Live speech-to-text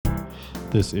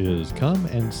This is Come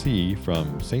and See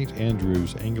from St.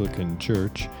 Andrew's Anglican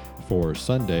Church for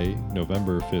Sunday,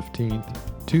 November 15th,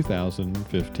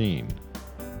 2015.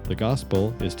 The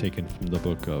Gospel is taken from the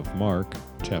book of Mark,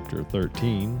 chapter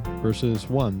 13, verses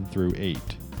 1 through 8.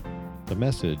 The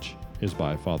message is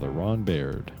by Father Ron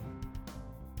Baird.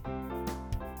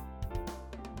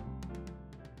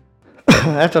 I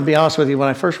have to be honest with you, when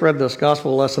I first read this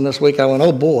gospel lesson this week, I went,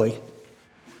 oh boy.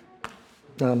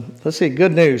 Let's see,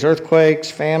 good news,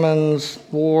 earthquakes, famines,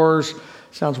 wars.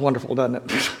 Sounds wonderful,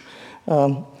 doesn't it?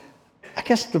 I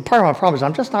guess the part of my problem is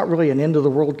I'm just not really an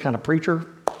end-of-the-world kind of preacher.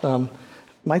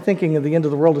 My thinking of the end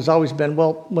of the world has always been,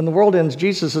 well, when the world ends,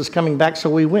 Jesus is coming back, so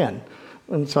we win.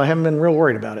 And so I haven't been real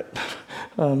worried about it.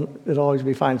 It'll always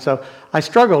be fine. So I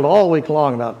struggled all week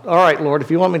long about, all right, Lord,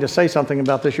 if you want me to say something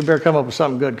about this, you better come up with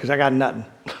something good, because I got nothing.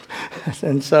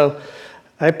 And so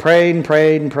I prayed and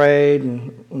prayed and prayed,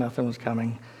 and nothing was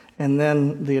coming. And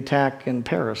then the attack in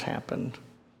Paris happened.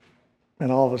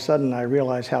 And all of a sudden, I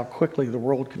realized how quickly the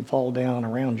world can fall down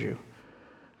around you.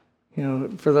 You know,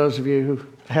 for those of you who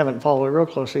haven't followed it real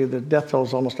closely, the death toll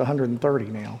is almost 130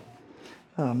 now,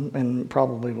 and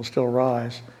probably will still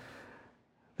rise.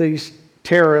 These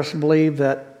terrorists believed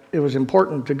that it was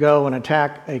important to go and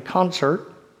attack a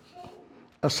concert,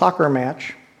 a soccer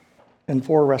match, and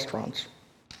 4 restaurants.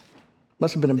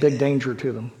 Must have been a big danger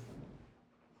to them.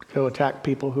 Go attack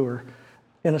people who are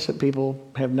innocent people,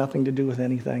 have nothing to do with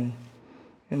anything,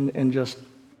 and just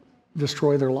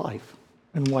destroy their life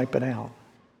and wipe it out.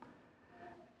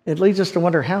 It leads us to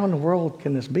wonder, how in the world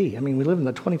can this be? I mean, we live in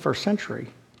the 21st century.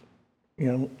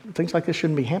 You know, things like this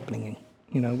shouldn't be happening.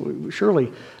 You know,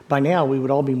 surely by now we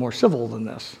would all be more civil than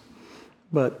this.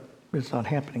 But it's not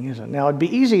happening, is it? Now, it'd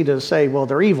be easy to say, well,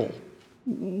 they're evil,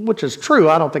 which is true.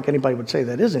 I don't think anybody would say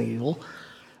that isn't evil.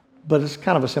 But it's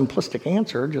kind of a simplistic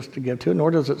answer just to give to it, nor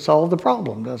does it solve the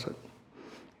problem, does it?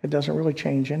 It doesn't really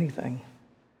change anything.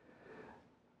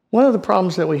 One of the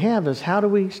problems that we have is, how do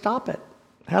we stop it?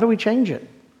 How do we change it?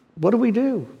 What do we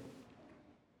do?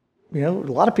 You know, a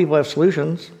lot of people have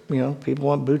solutions. You know, people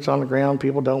want boots on the ground,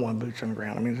 people don't want boots on the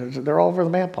ground. I mean, they're all over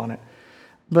the map on it.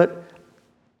 But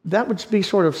that would be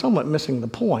sort of somewhat missing the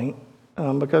point,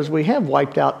 because we have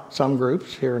wiped out some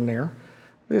groups here and there.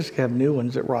 We just have new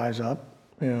ones that rise up,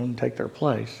 you know, and take their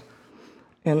place.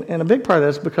 And a big part of that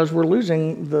is because we're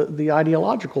losing the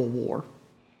ideological war.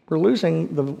 We're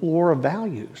losing the war of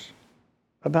values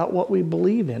about what we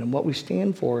believe in and what we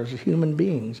stand for as human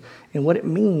beings and what it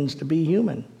means to be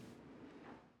human.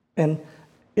 And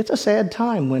it's a sad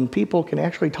time when people can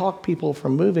actually talk people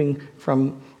from moving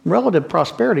from relative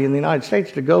prosperity in the United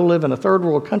States to go live in a third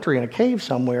world country in a cave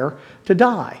somewhere to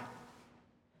die.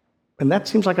 And that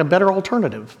seems like a better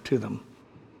alternative to them.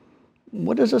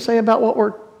 What does it say about what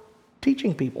we're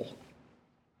teaching people,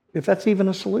 if that's even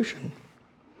a solution?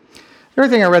 The other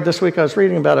thing I read this week, I was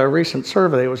reading about a recent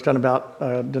survey that was done about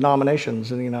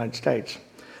denominations in the United States.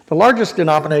 The largest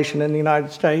denomination in the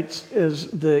United States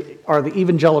are the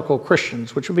evangelical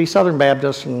Christians, which would be Southern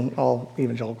Baptists and all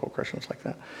evangelical Christians like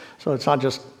that. So it's not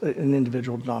just an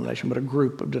individual denomination, but a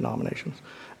group of denominations.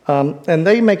 And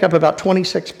they make up about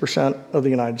 26% of the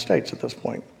United States at this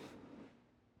point.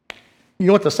 You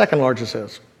know what the second largest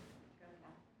is?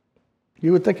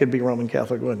 You would think it'd be Roman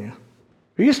Catholic, wouldn't you?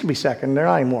 It used to be second, they're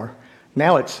not anymore.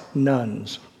 Now it's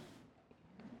nuns.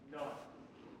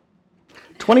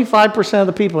 25% of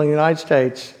the people in the United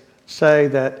States say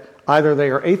that either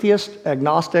they are atheist,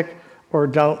 agnostic, or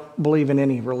don't believe in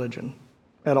any religion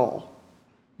at all.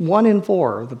 1 in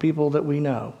 4 of the people that we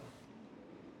know.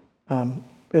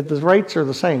 The rates are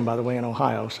the same, by the way, in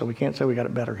Ohio, so we can't say we got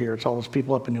it better here. It's all those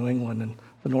people up in New England and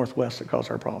the Northwest that cause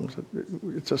our problems.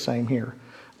 It's the same here.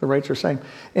 The rates are the same.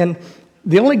 And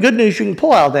the only good news you can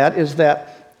pull out of that is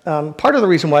that part of the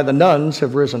reason why the nuns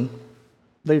have risen,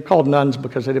 they're called nuns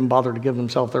because they didn't bother to give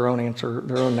themselves their own answer,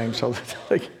 their own name, so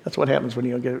that's what happens when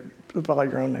you don't get by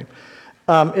your own name,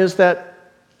 is that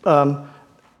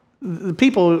the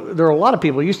people, there are a lot of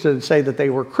people who used to say that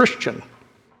they were Christian,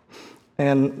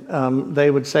 and they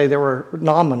would say they were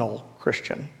nominal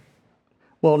Christian.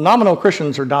 Well, nominal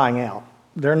Christians are dying out.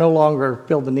 They're no longer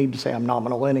feel the need to say I'm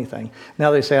nominal anything. Now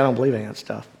they say I don't believe any of that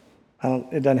stuff.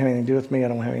 It doesn't have anything to do with me. I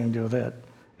don't have anything to do with it.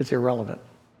 It's irrelevant.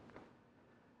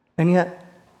 And yet,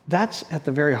 that's at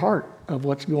the very heart of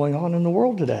what's going on in the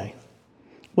world today.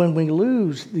 When we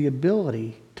lose the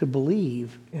ability to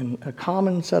believe in a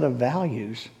common set of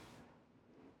values,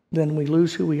 then we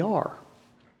lose who we are,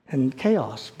 and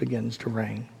chaos begins to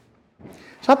reign.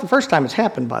 It's not the first time it's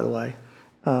happened, by the way.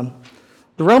 The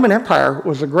Roman Empire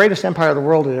was the greatest empire the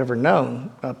world had ever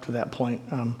known up to that point.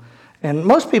 And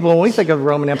most people, when we think of the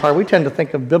Roman Empire, we tend to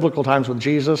think of biblical times with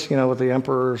Jesus, with the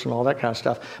emperors and all that kind of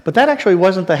stuff. But that actually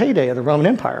wasn't the heyday of the Roman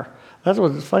Empire. That's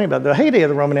what's funny about it. The heyday of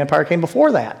the Roman Empire came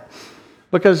before that,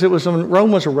 because it was when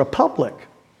Rome was a republic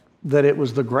that it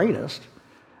was the greatest.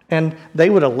 And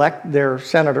they would elect their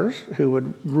senators who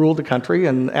would rule the country,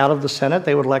 and out of the Senate,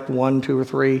 they would elect 1, 2, or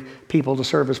 3 people to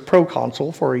serve as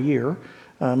proconsul for a year,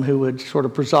 who would sort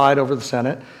of preside over the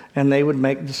Senate, and they would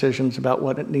make decisions about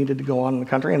what it needed to go on in the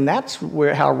country. And that's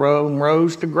how Rome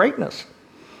rose to greatness.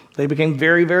 They became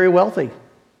very, very wealthy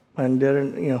and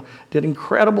did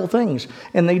incredible things.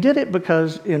 And they did it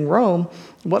because in Rome,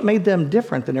 what made them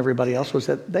different than everybody else was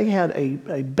that they had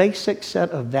a basic set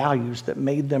of values that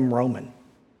made them Roman.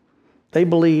 They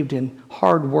believed in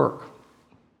hard work,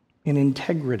 in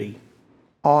integrity,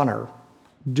 honor,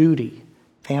 duty,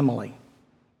 family,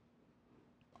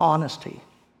 honesty.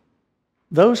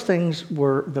 Those things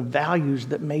were the values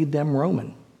that made them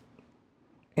Roman.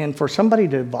 And for somebody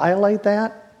to violate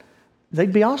that,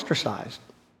 they'd be ostracized.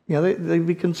 They'd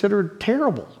be considered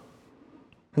terrible.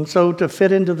 And so to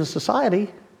fit into the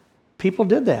society, people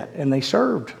did that, and they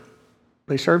served.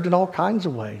 They served in all kinds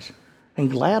of ways, and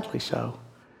gladly so.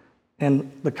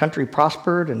 And the country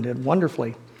prospered and did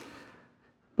wonderfully.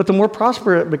 But the more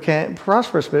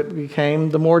prosperous it became,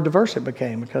 the more diverse it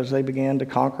became, because they began to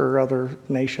conquer other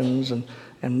nations,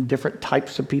 and different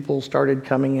types of people started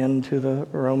coming into the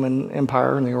Roman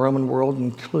Empire and the Roman world,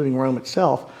 including Rome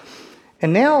itself.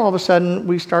 And now all of a sudden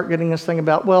we start getting this thing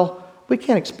about, well, we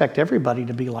can't expect everybody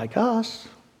to be like us.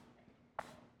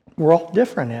 We're all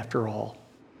different after all.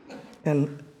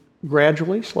 And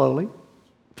gradually, slowly,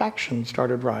 factions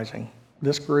started rising.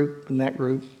 This group and that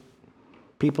group.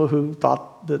 People who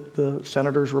thought that the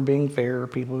senators were being fair,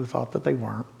 people who thought that they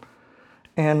weren't.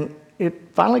 And it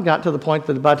finally got to the point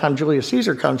that by the time Julius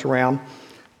Caesar comes around,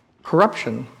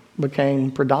 corruption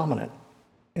became predominant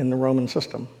in the Roman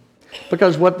system.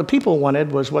 Because what the people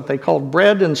wanted was what they called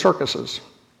bread and circuses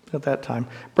at that time.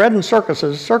 Bread and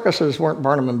circuses weren't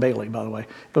Barnum and Bailey, by the way.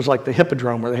 It was like the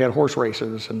Hippodrome, where they had horse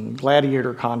races and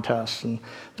gladiator contests and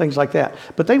things like that.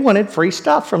 But they wanted free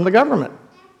stuff from the government.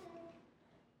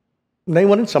 And they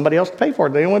wanted somebody else to pay for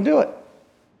it. They didn't want to do it.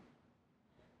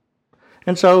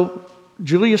 And so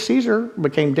Julius Caesar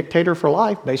became dictator for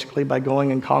life, basically by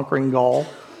going and conquering Gaul,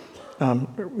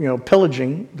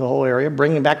 pillaging the whole area,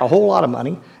 bringing back a whole lot of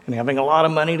money, and having a lot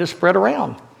of money to spread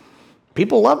around.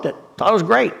 People loved it. Thought it was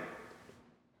great.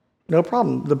 No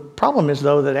problem. The problem is,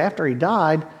 though, that after he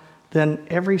died, then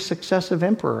every successive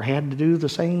emperor had to do the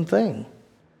same thing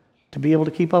to be able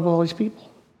to keep up with all these people.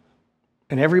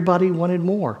 And everybody wanted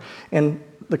more. And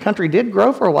the country did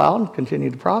grow for a while and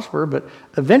continued to prosper, but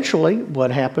eventually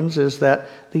what happens is that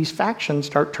these factions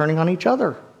start turning on each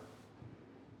other.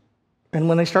 And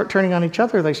when they start turning on each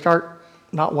other, they start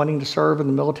not wanting to serve in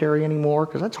the military anymore,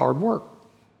 because that's hard work.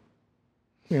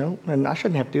 And I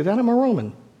shouldn't have to do that. I'm a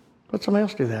Roman. Let somebody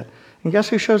else do that. And guess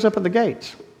who shows up at the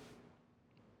gates?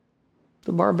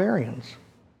 The barbarians.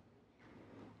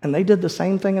 And they did the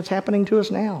same thing that's happening to us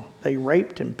now. They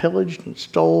raped and pillaged and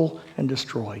stole and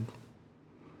destroyed.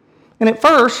 And at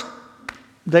first,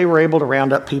 they were able to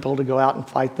round up people to go out and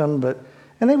fight them,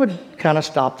 and they would kind of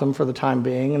stop them for the time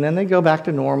being, and then they'd go back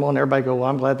to normal, and everybody go, well,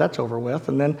 I'm glad that's over with.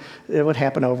 And then it would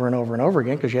happen over and over and over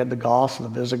again, because you had the Goths, the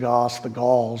Visigoths, the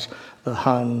Gauls, the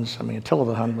Huns. Attila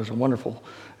the Hun was a wonderful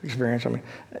experience.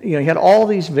 You had all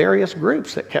these various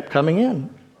groups that kept coming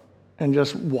in and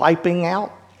just wiping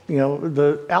out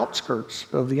the outskirts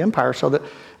of the empire, so that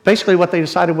basically what they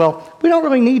decided, well, we don't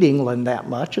really need England that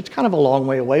much. It's kind of a long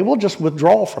way away. We'll just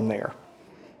withdraw from there.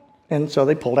 And so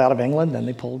they pulled out of England, then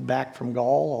they pulled back from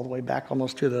Gaul all the way back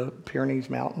almost to the Pyrenees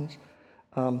Mountains.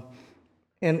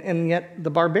 And yet the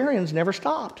barbarians never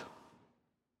stopped.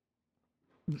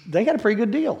 They had a pretty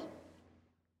good deal,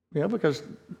 because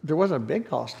there wasn't a big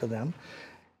cost to them.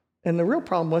 And the real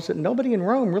problem was that nobody in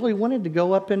Rome really wanted to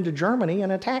go up into Germany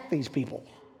and attack these people.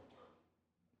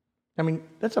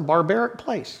 That's a barbaric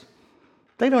place.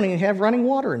 They don't even have running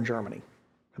water in Germany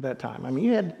at that time. They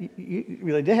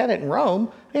had it in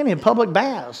Rome. They didn't have public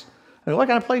baths. What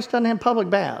kind of place doesn't have public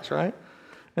baths, right?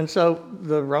 And so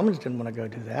the Romans didn't want to go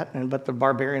do that, but the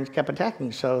barbarians kept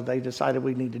attacking, so they decided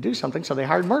we need to do something, so they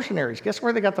hired mercenaries. Guess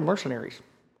where they got the mercenaries?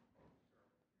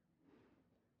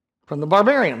 From the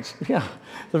barbarians,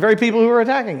 the very people who were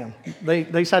attacking them.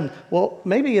 They said, well,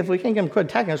 maybe if we can't get them to quit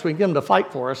attacking us, we can get them to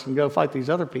fight for us and go fight these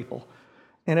other people.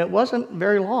 And it wasn't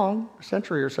very long, a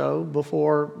century or so,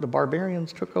 before the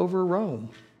barbarians took over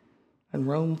Rome, and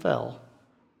Rome fell.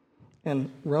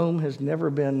 And Rome has never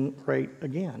been great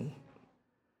again.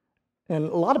 And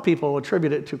a lot of people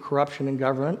attribute it to corruption in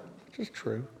government, which is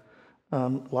true. A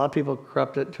lot of people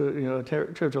corrupt it to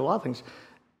a lot of things,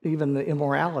 even the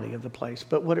immorality of the place.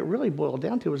 But what it really boiled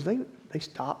down to is they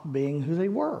stopped being who they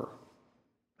were.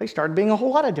 They started being a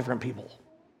whole lot of different people.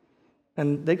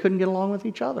 And they couldn't get along with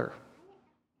each other.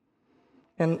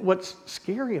 And what's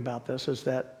scary about this is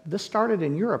that this started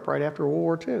in Europe right after World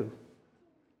War II,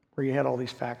 where you had all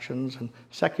these factions, and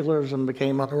secularism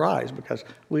became on the rise because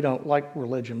we don't like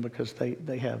religion because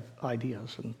they have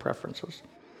ideas and preferences.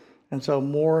 And so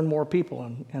more and more people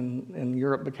in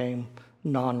Europe became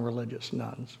non-religious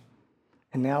nuns.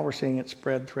 And now we're seeing it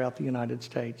spread throughout the United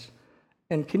States.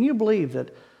 And can you believe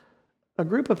that a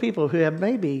group of people who have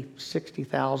maybe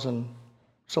 60,000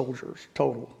 soldiers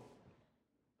total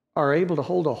are able to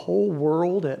hold a whole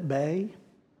world at bay?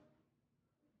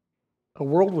 A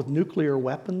world with nuclear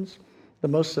weapons, the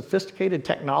most sophisticated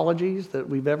technologies that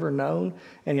we've ever known,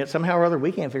 and yet somehow or other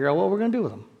we can't figure out what we're going to do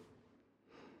with them.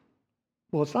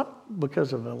 Well, it's not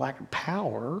because of a lack of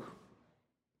power.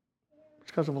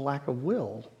 It's because of a lack of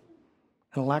will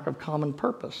and a lack of common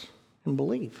purpose and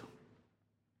belief.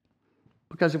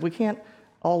 Because if we can't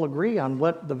all agree on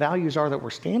what the values are that we're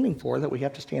standing for, that we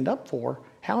have to stand up for,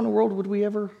 how in the world would we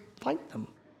ever fight them?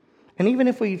 And even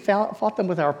if we fought them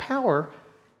with our power,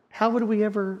 how would we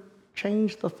ever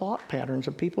change the thought patterns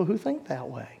of people who think that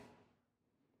way?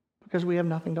 Because we have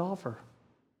nothing to offer.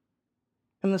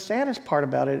 And the saddest part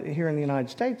about it here in the United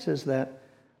States is that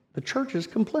the church is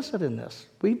complicit in this.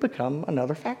 We've become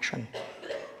another faction.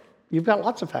 You've got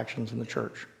lots of factions in the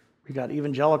church. You've got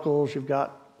evangelicals, you've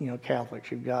got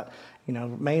Catholics, you've got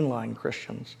mainline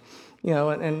Christians.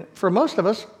 And for most of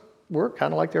us, we're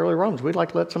kind of like the early Romans. We'd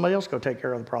like to let somebody else go take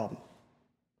care of the problem.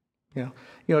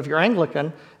 If you're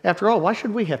Anglican, after all, why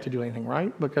should we have to do anything,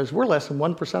 right? Because we're less than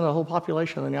 1% of the whole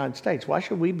population of the United States. Why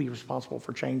should we be responsible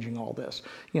for changing all this?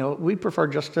 We'd prefer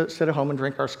just to sit at home and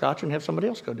drink our scotch and have somebody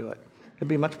else go do it. It'd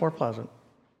be much more pleasant.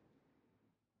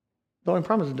 The only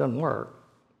problem is it doesn't work.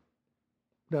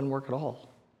 It doesn't work at all.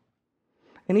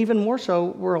 And even more so,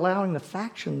 we're allowing the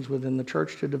factions within the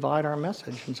church to divide our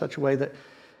message in such a way that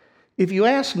if you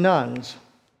ask nuns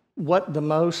what the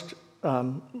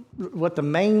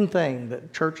main thing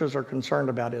that churches are concerned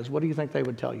about is, what do you think they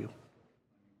would tell you?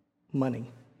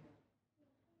 Money.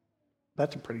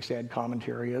 That's a pretty sad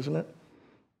commentary, isn't it?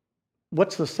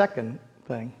 What's the second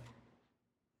thing?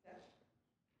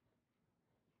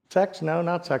 Sex? No,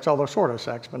 not sex, although sort of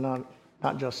sex, but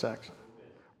not just sex.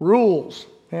 Rules,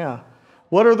 yeah.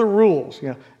 What are the rules?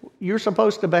 You're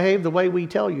supposed to behave the way we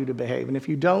tell you to behave, and if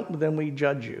you don't, then we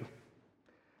judge you.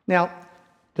 Now,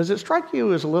 does it strike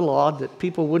you as a little odd that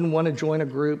people wouldn't want to join a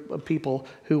group of people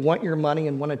who want your money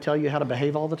and want to tell you how to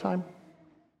behave all the time?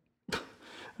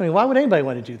 Why would anybody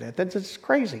want to do that? That's just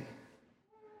crazy.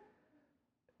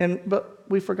 But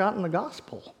we've forgotten the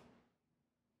gospel.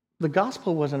 The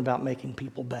gospel wasn't about making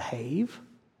people behave.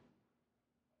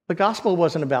 The gospel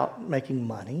wasn't about making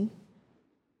money.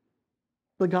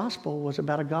 The gospel was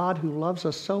about a God who loves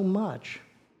us so much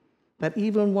that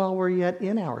even while we're yet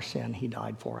in our sin, he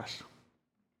died for us.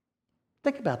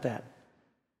 Think about that.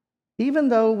 Even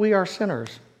though we are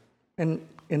sinners, and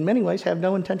in many ways have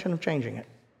no intention of changing it,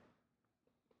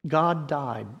 God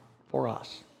died for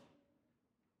us.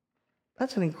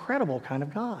 That's an incredible kind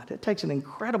of God. It takes an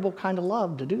incredible kind of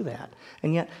love to do that.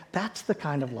 And yet, that's the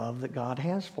kind of love that God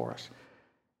has for us.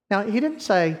 Now, he didn't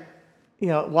say,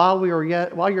 while you're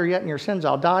yet in your sins,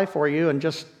 I'll die for you and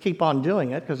just keep on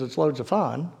doing it because it's loads of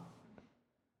fun.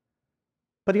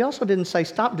 But he also didn't say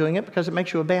stop doing it because it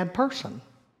makes you a bad person.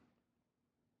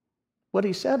 What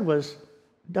he said was,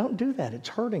 don't do that. It's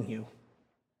hurting you.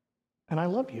 And I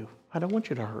love you. I don't want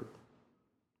you to hurt.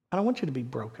 I don't want you to be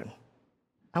broken.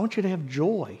 I want you to have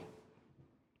joy.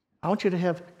 I want you to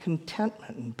have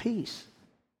contentment and peace.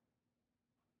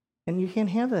 And you can't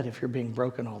have that if you're being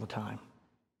broken all the time.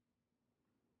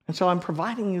 And so I'm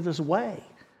providing you this way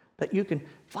that you can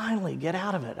finally get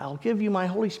out of it. I'll give you my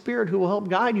Holy Spirit who will help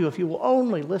guide you if you will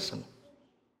only listen,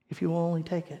 if you will only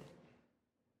take it.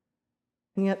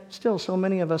 And yet still so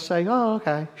many of us say, oh,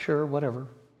 okay, sure, whatever.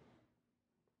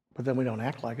 But then we don't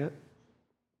act like it.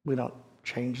 We don't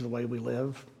change the way we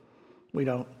live. We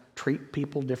don't treat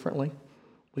people differently.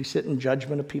 We sit in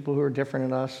judgment of people who are different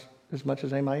than us as much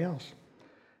as anybody else.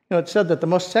 It's said that the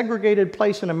most segregated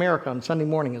place in America on Sunday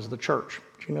morning is the church.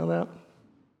 Did you know that?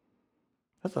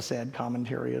 That's a sad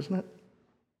commentary, isn't it?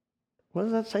 What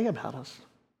does that say about us?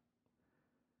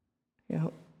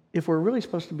 If we're really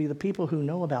supposed to be the people who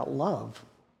know about love,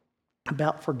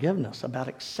 about forgiveness, about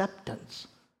acceptance,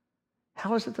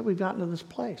 how is it that we've gotten to this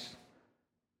place?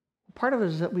 Part of it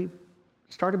is that we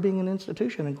started being an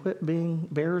institution and quit being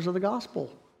bearers of the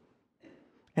gospel.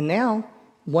 And now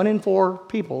 1 in 4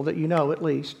 people that you know at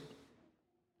least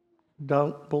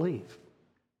don't believe.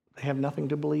 They have nothing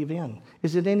to believe in.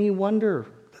 Is it any wonder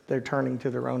that they're turning to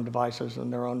their own devices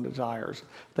and their own desires,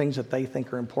 things that they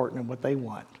think are important and what they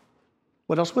want?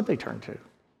 What else would they turn to?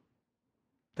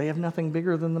 They have nothing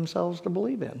bigger than themselves to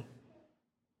believe in.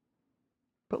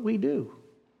 But we do.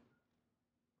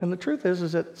 And the truth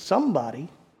is that somebody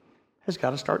has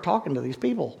got to start talking to these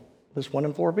people, this 1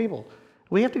 in 4 people.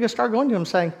 We have to start going to them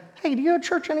saying, hey, do you go to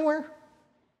church anywhere?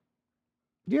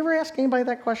 Do you ever ask anybody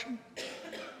that question?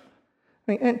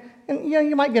 I mean, and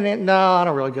you might get in, no, I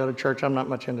don't really go to church. I'm not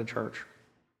much into church.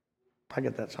 I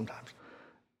get that sometimes.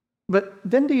 But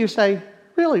then do you say,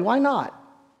 really, why not?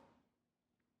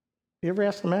 You ever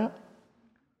ask them that?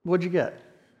 What'd you get?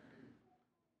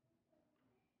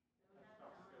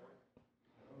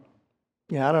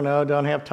 Yeah, I don't know, don't have time.